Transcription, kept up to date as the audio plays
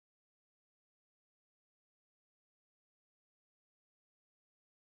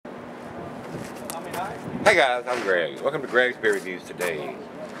Hey guys, I'm Greg. Welcome to Greg's Beer Reviews today.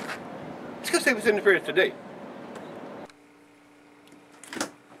 Let's go see what's in the fridge today.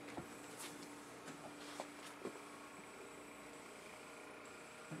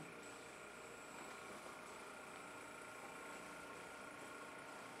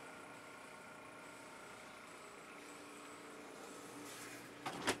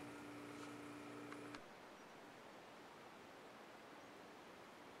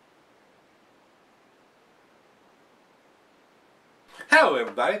 Hello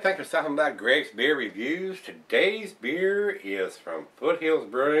everybody, thanks for stopping by Greg's Beer Reviews. Today's beer is from Foothills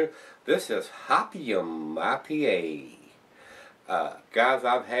Brewery. This is Hoppyum IPA. Guys,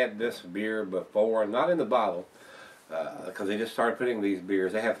 I've had this beer before, not in the bottle, because they just started putting these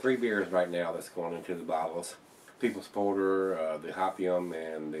beers. They have 3 beers right now that's going into the bottles. People's Porter, the Hoppyum,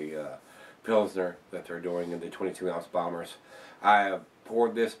 and the Pilsner that they're doing in the 22-ounce bombers. I have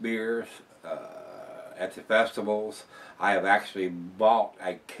poured this beer at the festivals. I have actually bought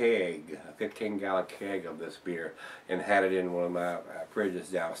a keg, a 15-gallon keg of this beer, and had it in one of my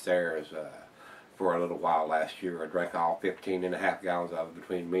fridges downstairs for a little while last year. I drank all 15.5 gallons of it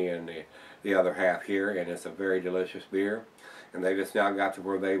between me and the other half here, and it's a very delicious beer. And they just now got to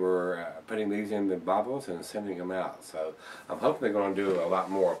where they were putting these in the bottles and sending them out. So I'm hoping they're going to do a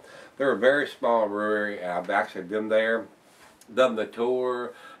lot more. They're a very small brewery. I've actually been there, done the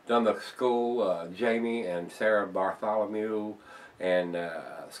tour, done the school. Jamie and Sarah Bartholomew and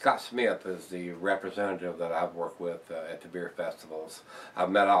Scott Smith is the representative that I've worked with at the beer festivals. I've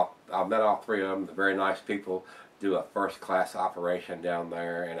met all 3 of them. They're very nice people. Do a first-class operation down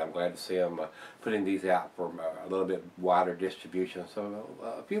there, and I'm glad to see them putting these out for a little bit wider distribution, so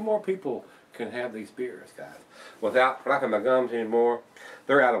a few more people can have these beers, guys. Without flapping my gums anymore,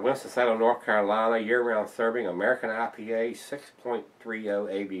 they're out of Winston-Salem, North Carolina, year-round serving, American IPA, 6.30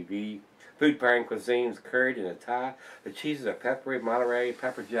 ABV. Food pairing cuisines, curried in a Thai. The cheeses are peppery, Monterey,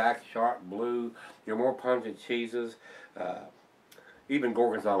 pepper jack, sharp, blue. Your more pungent cheeses. Even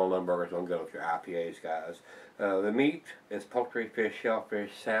Gorgonzola Lumburgers don't go with your IPAs, guys. The meat is poultry, fish,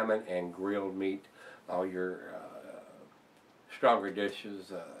 shellfish, salmon, and grilled meat. All your stronger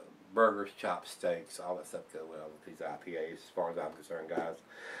dishes, burgers, chopped steaks, all that stuff go well with these IPAs as far as I'm concerned, guys.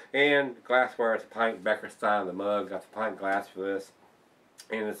 And glassware is a pint, Becker Stein, the mug. Got the pint glass for this.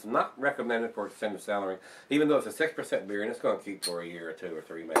 And it's not recommended for extended cellaring, even though it's a 6% beer, and it's going to keep for a year or 2 or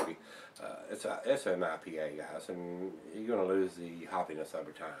 3 maybe. It's an IPA, guys, and you're going to lose the hoppiness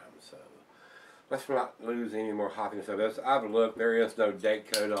over time. So let's not lose any more hoppiness of this. I've looked; there is no date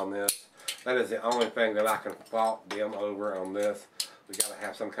code on this. That is the only thing that I can fault them over on this. We got to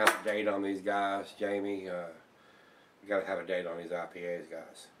have some kind of date on these guys, Jamie. You got to have a date on these IPAs,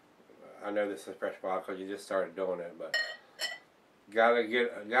 guys. I know this is fresh bottle because you just started doing it, but. Gotta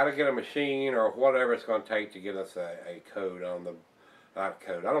get a machine or whatever it's going to take to get us a code on the, not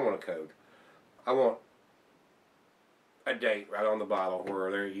code, I don't want a code. I want a date right on the bottle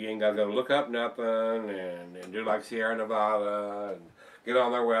where you ain't got to go look up nothing and do like Sierra Nevada and get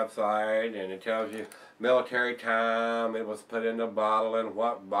on their website and it tells you military time, it was put in the bottle and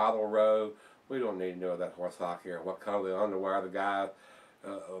what bottle row. We don't need to know that horse hockey or what color the underwear the guy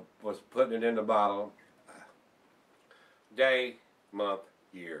was putting it in the bottle. Day, month,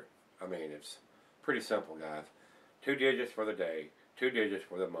 year. I mean, it's pretty simple, guys. 2 digits for the day, 2 digits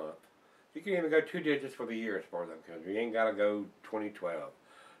for the month. You can even go 2 digits for the year as far as I'm concerned. You ain't got to go 2012.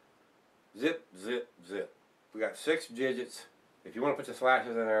 Zip, zip, zip. We got 6 digits. If you want to put the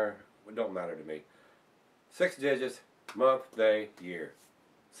slashes in there, it don't matter to me. 6 digits, month, day, year.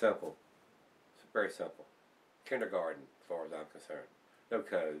 Simple. It's very simple. Kindergarten, as far as I'm concerned. No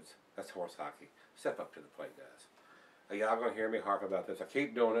codes. That's horse hockey. Step up to the plate, guys. Y'all gonna hear me harp about this. I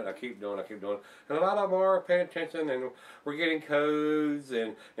keep doing it, I keep doing it. And a lot of them are paying attention and we're getting codes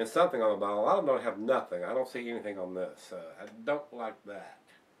and something on the bottle. A lot of them don't have nothing. I don't see anything on this. I don't like that.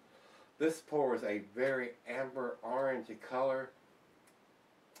 This pours a very amber orangey color.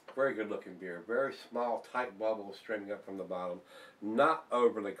 Very good looking beer. Very small, tight bubbles streaming up from the bottom. Not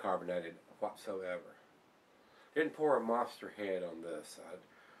overly carbonated whatsoever. Didn't pour a monster head on this.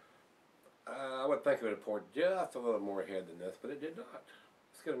 I would think it would have poured just a little more ahead than this, but it did not.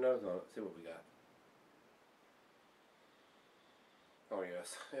 Let's get a nose on it, see what we got. Oh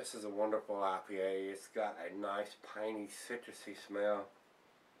yes, this is a wonderful IPA. It's got a nice piney citrusy smell.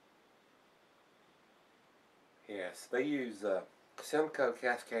 Yes, they use Simcoe,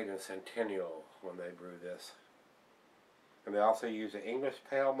 Cascade, and Centennial when they brew this. And they also use an English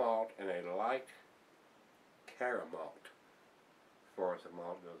pale malt and a light caramel as far as the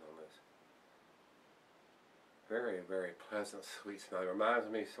malt goes on this. Very, very pleasant, sweet smell. It reminds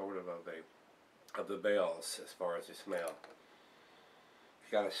me sort of a of the bells as far as the smell.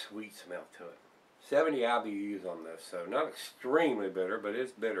 It's got a sweet smell to it. 70 IBUs on this, so not extremely bitter, but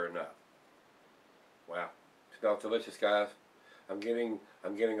it's bitter enough. Wow, smells delicious, guys. I'm getting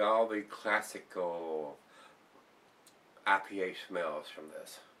all the classical IPA smells from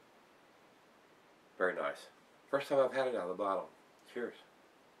this. Very nice. First time I've had it out of the bottle. Cheers.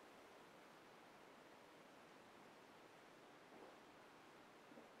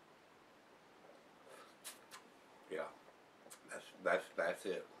 Yeah, that's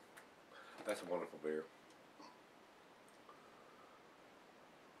it. That's a wonderful beer.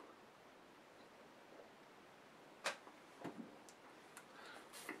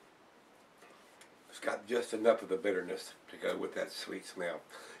 It's got just enough of the bitterness to go with that sweet smell.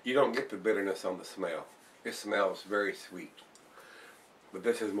 You don't get the bitterness on the smell. It smells very sweet. But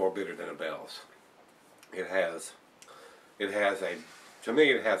this is more bitter than a Bell's. It has a, to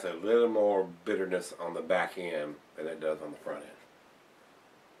me it has a little more bitterness on the back end than it does on the front end.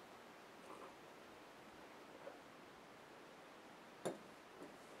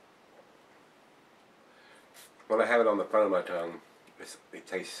 When I have it on the front of my tongue, it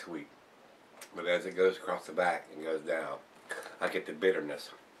tastes sweet. But as it goes across the back and goes down, I get the bitterness.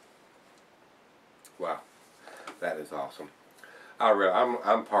 Wow, that is awesome.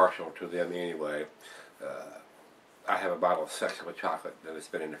 I'm partial to them anyway. I have a bottle of Sex with Chocolate that has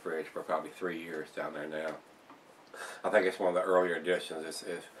been in the fridge for probably 3 years down there now. I think it's one of the earlier editions.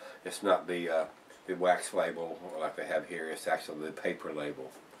 It's not the wax label like they have here. It's actually the paper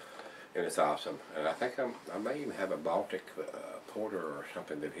label. And it's awesome. And I think I may even have a Baltic porter or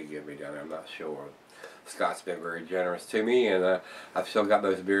something that he gave me down there. I'm not sure. Scott's been very generous to me, and I've still got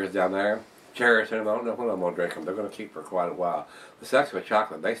those beers down there. Cherishing them. I don't know when I'm going to drink them. They're going to keep for quite a while. The Sex with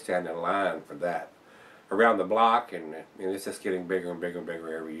Chocolate, they stand in line for that. Around the block, and it's just getting bigger and bigger and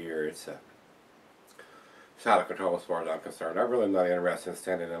bigger every year. It's out of control as far as I'm concerned. I'm really not interested in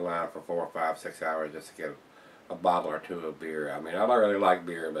standing in line for 4, 5, 6 hours just to get a bottle or two of beer. I mean, I don't really like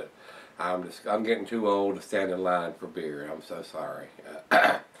beer, but I'm getting too old to stand in line for beer. I'm so sorry.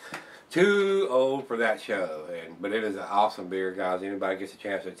 Too old for that show. But it is an awesome beer, guys. Anybody gets a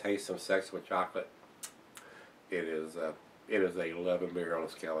chance to taste some Sex with Chocolate, it is a 11 beer on a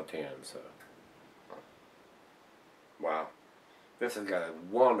scale of 10. So, wow, this has got a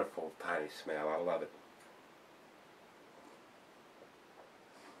wonderful piney smell. I love it.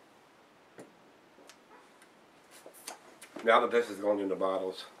 Now that this is going into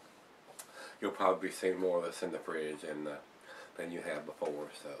bottles, you'll probably be seeing more of this in the fridge than you have before.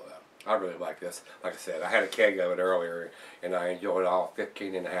 So I really like this. Like I said, I had a keg of it earlier, and I enjoyed all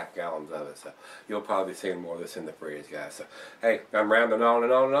 15.5 gallons of it. So you'll probably be seeing more of this in the fridge, guys. So hey, I'm rambling on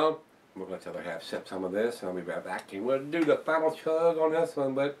and on and on. We'll let the other half sip some of this, and I'll be right back. And we'll do the final chug on this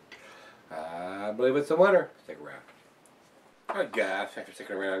one, but I believe it's a winner. Stick around. Alright, guys, thanks for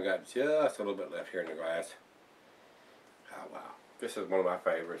sticking around. Got just a little bit left here in the glass. Oh, wow. This is one of my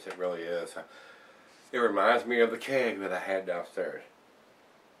favorites. It really is. It reminds me of the keg that I had downstairs.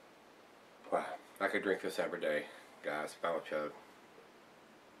 Wow. I could drink this every day, guys. Final chug.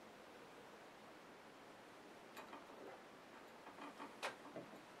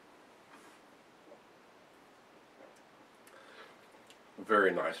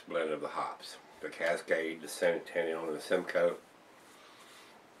 Very nice blend of the hops. The Cascade, the Centennial, and the Simcoe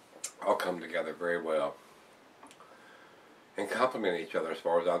all come together very well and complement each other as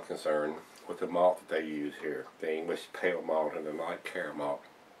far as I'm concerned with the malt that they use here. The English pale malt and the light care malt.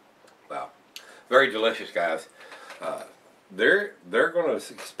 Wow. Very delicious, guys. They're going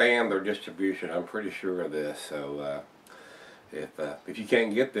to expand their distribution. I'm pretty sure of this. So if you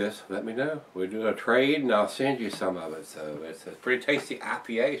can't get this, let me know. We'll do a trade and I'll send you some of it. So it's a pretty tasty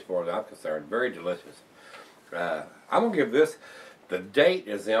IPA as far as I'm concerned. Very delicious. I'm going to give this, the date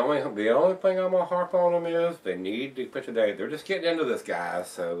is the only thing I'm going to harp on them is they need to put the date. They're just getting into this, guys.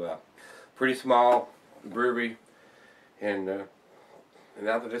 So pretty small brewery. And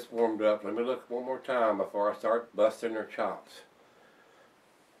now that it's warmed up, let me look one more time before I start busting their chops.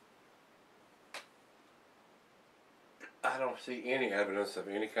 I don't see any evidence of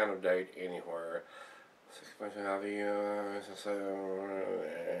any kind of date anywhere.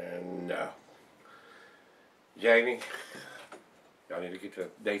 6% no. Jamie, y'all need to get the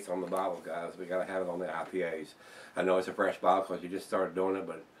dates on the bottle, guys. We gotta have it on the IPAs. I know it's a fresh bottle because you just started doing it,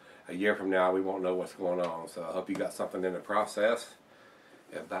 but a year from now we won't know what's going on. So I hope you got something in the process.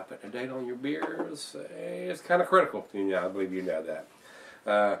 About putting a date on your beers, it's kind of critical. I believe you know that.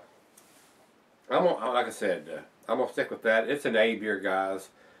 Like I said, I'm gonna stick with that. It's an A beer, guys,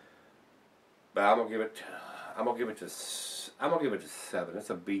 but I'm gonna give it to 7. It's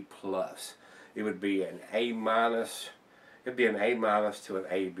a B plus. it would be an A minus. It'd be an A minus to an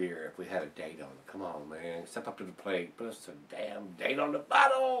A beer if we had a date on it. Come on, man. Step up to the plate. Put us a damn date on the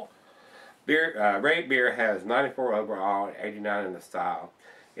bottle. Rate Beer has 94 overall and 89 in the style.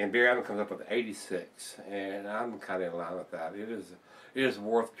 And Beer Advocate comes up with 86. And I'm kind of in line with that. It is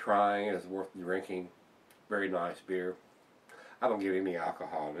worth trying. It is worth drinking. Very nice beer. I don't get any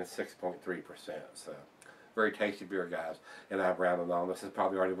alcohol, and it's 6.3%. So, very tasty beer, guys. And I've rounded on. This has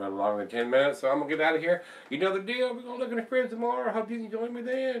probably already run longer than 10 minutes, so I'm going to get out of here. You know the deal. We're going to look in the fridge tomorrow. I hope you can join me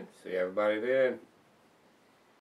then. See everybody then.